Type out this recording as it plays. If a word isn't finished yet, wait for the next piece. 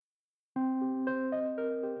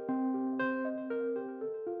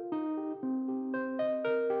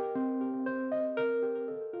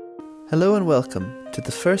Hello and welcome to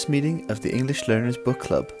the first meeting of the English Learners Book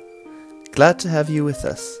Club. Glad to have you with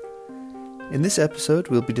us. In this episode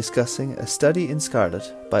we'll be discussing A Study in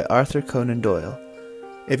Scarlet by Arthur Conan Doyle.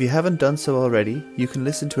 If you haven't done so already, you can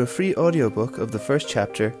listen to a free audiobook of the first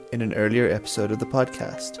chapter in an earlier episode of the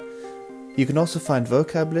podcast. You can also find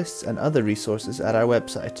vocab lists and other resources at our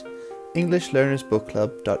website,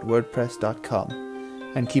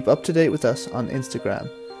 englishlearnersbookclub.wordpress.com, and keep up to date with us on Instagram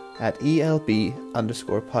at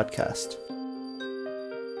ELB_podcast.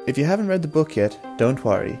 If you haven't read the book yet, don't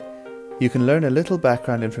worry. You can learn a little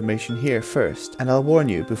background information here first, and I'll warn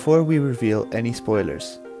you before we reveal any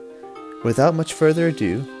spoilers. Without much further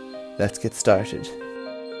ado, let's get started.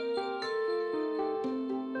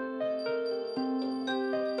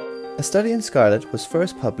 A Study in Scarlet was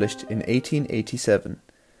first published in 1887.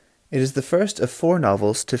 It is the first of 4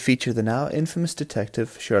 novels to feature the now infamous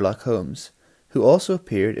detective Sherlock Holmes, who also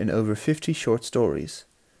appeared in over 50 short stories.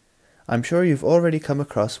 I'm sure you've already come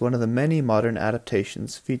across one of the many modern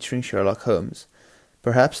adaptations featuring Sherlock Holmes,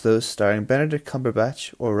 perhaps those starring Benedict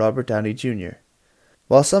Cumberbatch or Robert Downey Jr.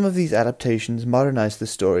 While some of these adaptations modernized the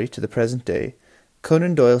story to the present day,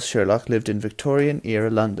 Conan Doyle's Sherlock lived in Victorian-era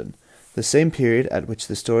London, the same period at which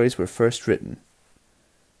the stories were first written.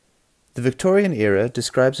 The Victorian era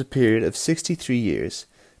describes a period of 63 years,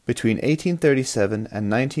 between 1837 and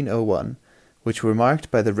 1901, which were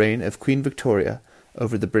marked by the reign of Queen Victoria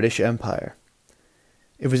over the British Empire.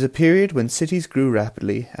 It was a period when cities grew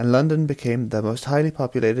rapidly and London became the most highly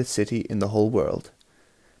populated city in the whole world.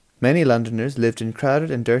 Many Londoners lived in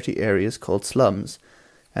crowded and dirty areas called slums,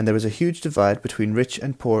 and there was a huge divide between rich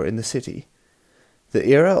and poor in the city. The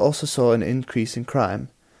era also saw an increase in crime,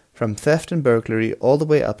 from theft and burglary all the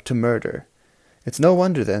way up to murder. It's no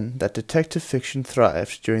wonder then that detective fiction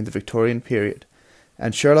thrived during the Victorian period,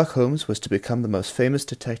 and Sherlock Holmes was to become the most famous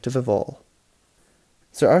detective of all.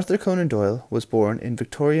 Sir Arthur Conan Doyle was born in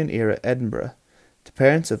Victorian-era Edinburgh, to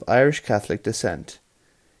parents of Irish Catholic descent.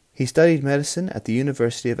 He studied medicine at the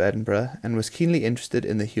University of Edinburgh and was keenly interested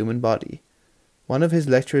in the human body. One of his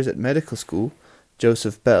lecturers at medical school,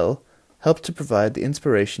 Joseph Bell, helped to provide the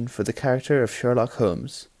inspiration for the character of Sherlock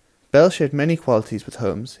Holmes. Bell shared many qualities with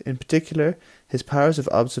Holmes, in particular his powers of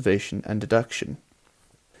observation and deduction.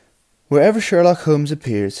 Wherever Sherlock Holmes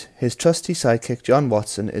appears, his trusty sidekick John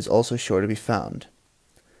Watson is also sure to be found.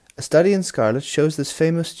 A Study in Scarlet shows this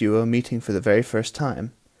famous duo meeting for the very first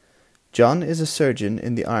time. John is a surgeon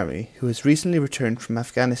in the army who has recently returned from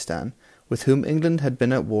Afghanistan, with whom England had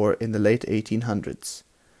been at war in the late 1800s.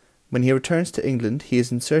 When he returns to England, he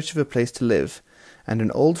is in search of a place to live, and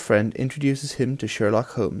an old friend introduces him to Sherlock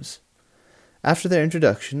Holmes. After their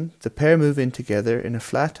introduction, the pair move in together in a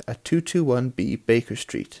flat at 221B Baker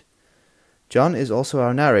Street. John is also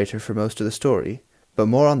our narrator for most of the story, but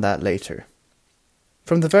more on that later.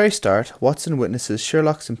 From the very start, Watson witnesses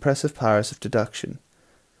Sherlock's impressive powers of deduction.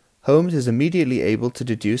 Holmes is immediately able to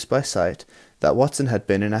deduce by sight that Watson had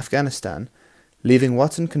been in Afghanistan, leaving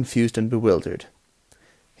Watson confused and bewildered.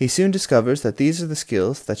 He soon discovers that these are the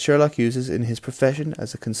skills that Sherlock uses in his profession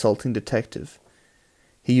as a consulting detective.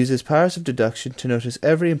 He uses powers of deduction to notice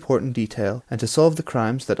every important detail and to solve the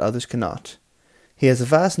crimes that others cannot. He has a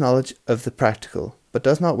vast knowledge of the practical, but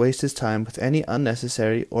does not waste his time with any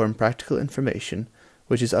unnecessary or impractical information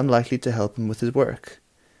which is unlikely to help him with his work.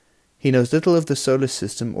 He knows little of the solar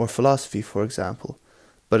system or philosophy, for example,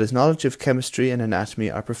 but his knowledge of chemistry and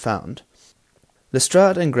anatomy are profound.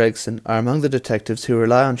 Lestrade and Gregson are among the detectives who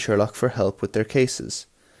rely on Sherlock for help with their cases.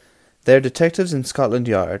 They are detectives in Scotland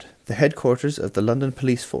Yard, the headquarters of the London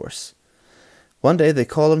police force. One day they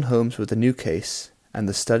call on Holmes with a new case, and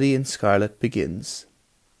The Study in Scarlet begins.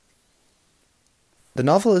 The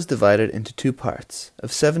novel is divided into 2 parts,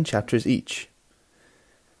 of 7 chapters each.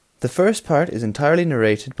 The first part is entirely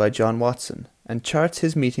narrated by John Watson, and charts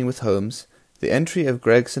his meeting with Holmes, the entry of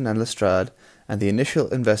Gregson and Lestrade, and the initial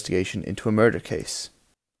investigation into a murder case.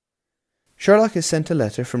 Sherlock is sent a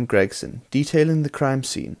letter from Gregson detailing the crime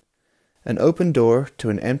scene, an open door to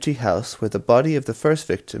an empty house where the body of the first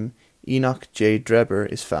victim, Enoch J. Drebber,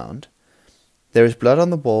 is found. There is blood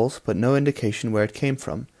on the walls, but no indication where it came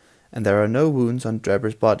from, and there are no wounds on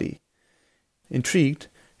Drebber's body. Intrigued,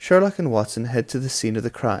 Sherlock and Watson head to the scene of the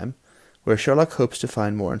crime, where Sherlock hopes to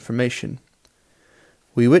find more information.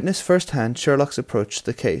 We witness firsthand Sherlock's approach to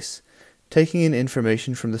the case, taking in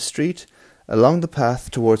information from the street, along the path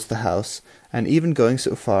towards the house, and even going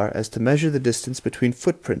so far as to measure the distance between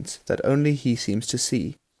footprints that only he seems to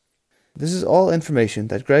see. This is all information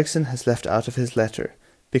that Gregson has left out of his letter,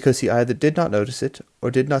 because he either did not notice it or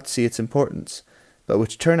did not see its importance, but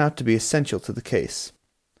which turn out to be essential to the case.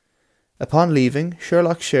 Upon leaving,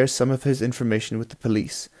 Sherlock shares some of his information with the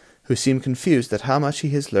police, who seems confused at how much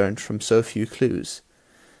he has learned from so few clues.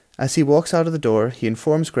 As he walks out of the door, he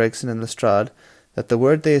informs Gregson and Lestrade that the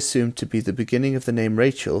word they assumed to be the beginning of the name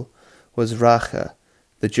Rachel was Rache,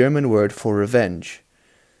 the German word for revenge.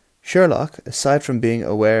 Sherlock, aside from being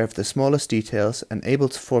aware of the smallest details and able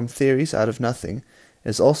to form theories out of nothing,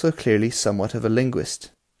 is also clearly somewhat of a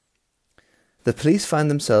linguist. The police find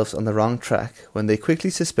themselves on the wrong track when they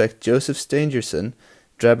quickly suspect Joseph Stangerson,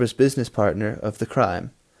 Drebber's business partner, of the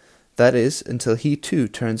crime. That is, until he too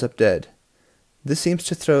turns up dead. This seems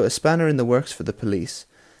to throw a spanner in the works for the police,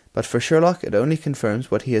 but for Sherlock it only confirms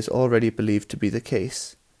what he has already believed to be the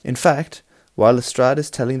case. In fact, while Lestrade is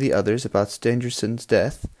telling the others about Stangerson's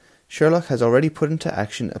death, Sherlock has already put into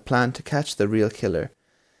action a plan to catch the real killer,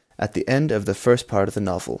 at the end of the first part of the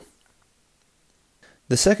novel.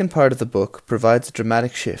 The second part of the book provides a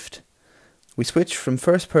dramatic shift. We switch from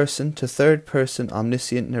first-person to third-person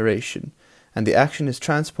omniscient narration, and the action is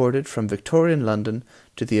transported from Victorian London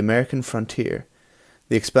to the American frontier,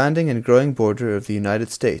 the expanding and growing border of the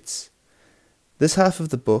United States. This half of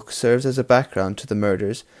the book serves as a background to the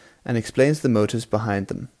murders and explains the motives behind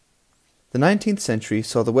them. The 19th century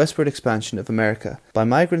saw the westward expansion of America by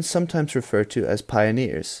migrants sometimes referred to as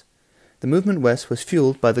pioneers. The movement west was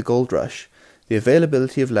fueled by the gold rush, the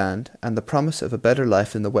availability of land, and the promise of a better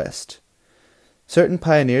life in the West. Certain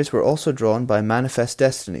pioneers were also drawn by manifest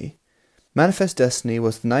destiny. Manifest destiny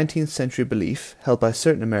was the 19th century belief, held by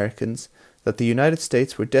certain Americans, that the United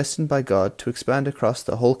States were destined by God to expand across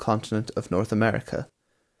the whole continent of North America.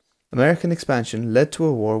 American expansion led to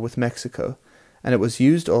a war with Mexico, and it was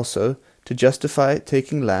used also to justify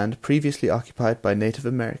taking land previously occupied by Native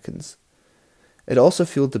Americans. It also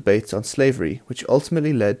fueled debates on slavery, which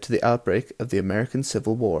ultimately led to the outbreak of the American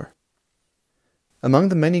Civil War. Among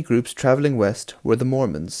the many groups traveling west were the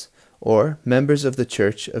Mormons, or members of the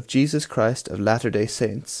Church of Jesus Christ of Latter-day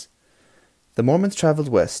Saints. The Mormons traveled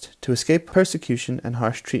west to escape persecution and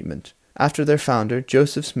harsh treatment, after their founder,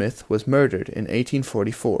 Joseph Smith, was murdered in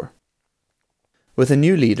 1844. With a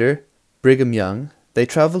new leader, Brigham Young, they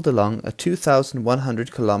traveled along a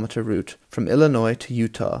 2,100-kilometer route from Illinois to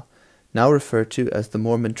Utah, now referred to as the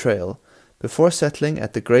Mormon Trail, before settling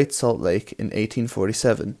at the Great Salt Lake in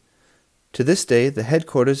 1847. To this day, the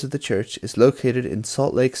headquarters of the church is located in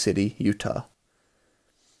Salt Lake City, Utah.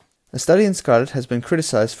 A Study in Scarlet has been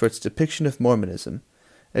criticized for its depiction of Mormonism,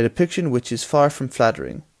 a depiction which is far from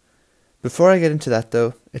flattering. Before I get into that,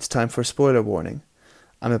 though, it's time for a spoiler warning.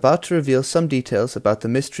 I'm about to reveal some details about the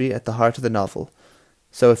mystery at the heart of the novel,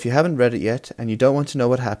 so if you haven't read it yet and you don't want to know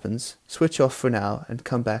what happens, switch off for now and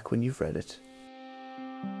come back when you've read it.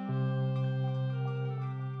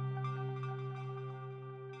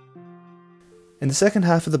 In the second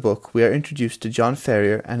half of the book, we are introduced to John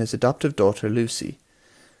Ferrier and his adoptive daughter Lucy.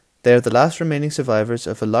 They are the last remaining survivors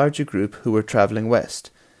of a larger group who were travelling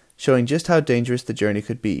west, showing just how dangerous the journey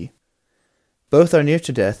could be. Both are near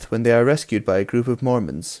to death when they are rescued by a group of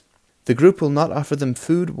Mormons. The group will not offer them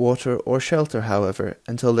food, water, or shelter, however,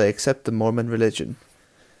 until they accept the Mormon religion.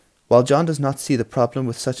 While John does not see the problem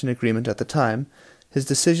with such an agreement at the time, his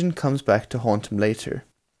decision comes back to haunt him later.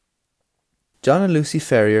 John and Lucy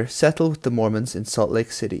Ferrier settle with the Mormons in Salt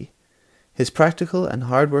Lake City. His practical and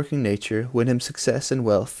hard-working nature win him success and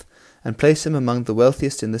wealth, and place him among the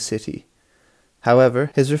wealthiest in the city.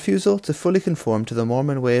 However, his refusal to fully conform to the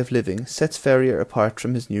Mormon way of living sets Ferrier apart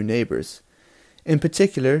from his new neighbours. In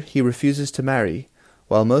particular, he refuses to marry,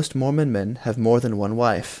 while most Mormon men have more than one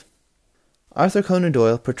wife. Arthur Conan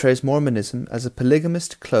Doyle portrays Mormonism as a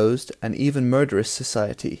polygamist, closed, and even murderous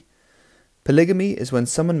society. Polygamy is when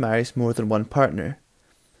someone marries more than one partner.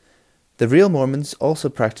 The real Mormons also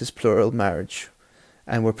practiced plural marriage,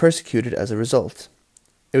 and were persecuted as a result.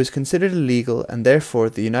 It was considered illegal, and therefore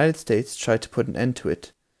the United States tried to put an end to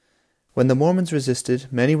it. When the Mormons resisted,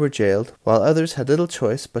 many were jailed, while others had little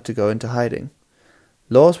choice but to go into hiding.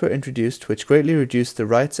 Laws were introduced which greatly reduced the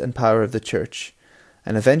rights and power of the Church,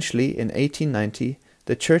 and eventually, in 1890,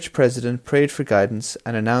 the Church president prayed for guidance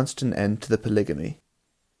and announced an end to the polygamy.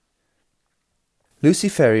 Lucy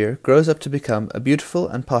Ferrier grows up to become a beautiful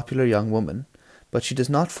and popular young woman, but she does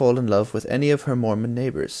not fall in love with any of her Mormon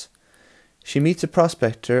neighbours. She meets a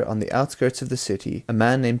prospector on the outskirts of the city, a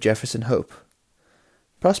man named Jefferson Hope.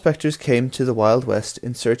 Prospectors came to the Wild West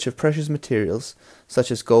in search of precious materials,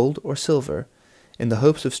 such as gold or silver, in the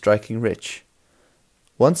hopes of striking rich.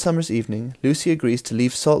 One summer's evening, Lucy agrees to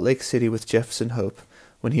leave Salt Lake City with Jefferson Hope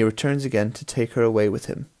when he returns again to take her away with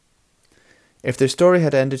him. If their story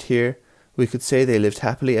had ended here, we could say they lived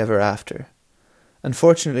happily ever after.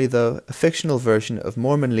 Unfortunately, though, a fictional version of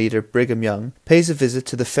Mormon leader Brigham Young pays a visit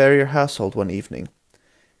to the Ferrier household one evening.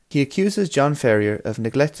 He accuses John Ferrier of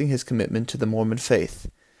neglecting his commitment to the Mormon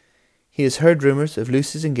faith. He has heard rumours of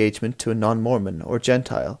Lucy's engagement to a non-Mormon or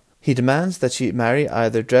Gentile. He demands that she marry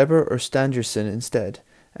either Drebber or Stangerson instead,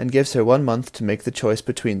 and gives her 1 month to make the choice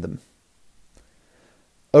between them.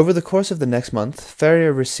 Over the course of the next month,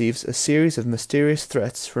 Ferrier receives a series of mysterious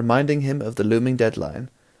threats reminding him of the looming deadline.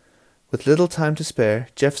 With little time to spare,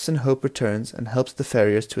 Jefferson Hope returns and helps the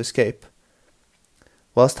Ferriers to escape.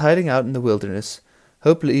 Whilst hiding out in the wilderness,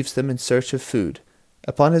 Hope leaves them in search of food.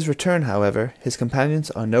 Upon his return, however, his companions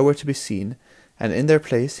are nowhere to be seen, and in their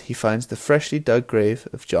place he finds the freshly dug grave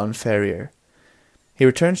of John Ferrier. He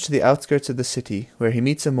returns to the outskirts of the city, where he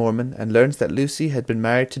meets a Mormon and learns that Lucy had been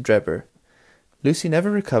married to Drebber. Lucy never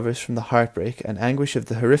recovers from the heartbreak and anguish of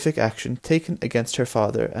the horrific action taken against her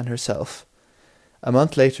father and herself. A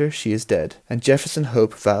month later she is dead, and Jefferson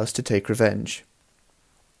Hope vows to take revenge.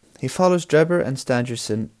 He follows Drebber and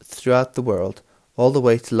Stangerson throughout the world, all the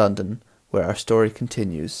way to London, where our story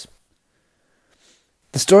continues.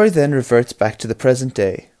 The story then reverts back to the present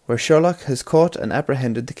day, where Sherlock has caught and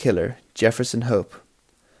apprehended the killer, Jefferson Hope.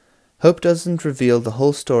 Hope doesn't reveal the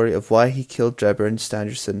whole story of why he killed Drebber and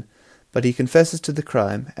Stangerson, but he confesses to the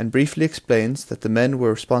crime and briefly explains that the men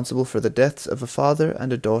were responsible for the deaths of a father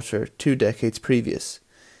and a daughter 2 decades previous.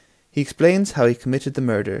 He explains how he committed the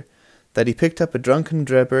murder, that he picked up a drunken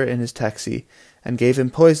Drebber in his taxi and gave him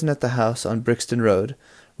poison at the house on Brixton Road,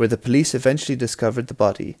 where the police eventually discovered the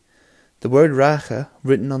body. The word Rache,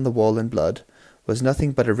 written on the wall in blood, was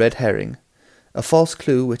nothing but a red herring, a false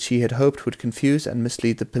clue which he had hoped would confuse and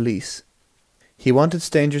mislead the police. He wanted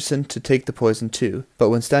Stangerson to take the poison too, but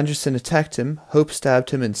when Stangerson attacked him, Hope stabbed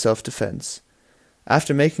him in self-defence.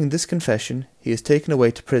 After making this confession, he is taken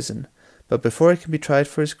away to prison, but before he can be tried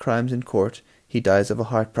for his crimes in court, he dies of a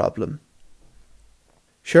heart problem.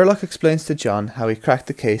 Sherlock explains to John how he cracked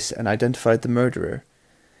the case and identified the murderer.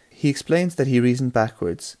 He explains that he reasoned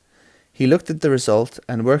backwards. He looked at the result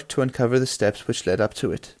and worked to uncover the steps which led up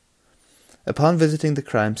to it. Upon visiting the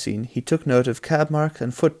crime scene, he took note of cab marks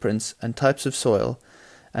and footprints and types of soil,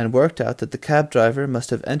 and worked out that the cab driver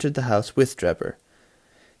must have entered the house with Drebber.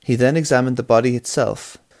 He then examined the body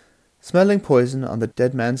itself. Smelling poison on the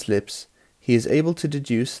dead man's lips, he is able to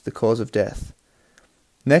deduce the cause of death.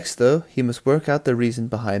 Next, though, he must work out the reason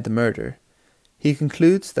behind the murder. He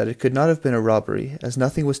concludes that it could not have been a robbery, as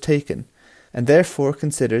nothing was taken, and therefore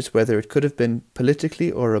considers whether it could have been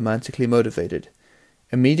politically or romantically motivated.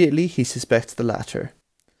 Immediately he suspects the latter.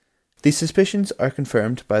 These suspicions are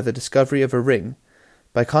confirmed by the discovery of a ring.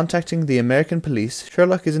 By contacting the American police,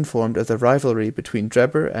 Sherlock is informed of the rivalry between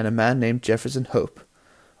Drebber and a man named Jefferson Hope.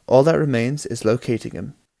 All that remains is locating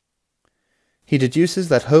him. He deduces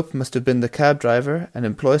that Hope must have been the cab driver and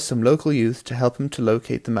employs some local youth to help him to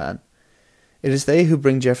locate the man. It is they who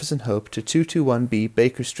bring Jefferson Hope to 221B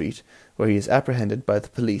Baker Street, where he is apprehended by the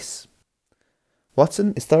police.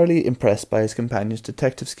 Watson is thoroughly impressed by his companion's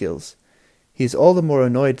detective skills. He is all the more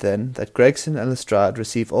annoyed then that Gregson and Lestrade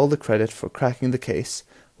receive all the credit for cracking the case,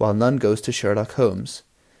 while none goes to Sherlock Holmes.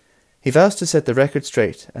 He vows to set the record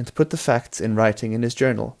straight and to put the facts in writing in his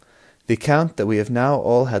journal, the account that we have now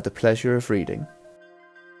all had the pleasure of reading.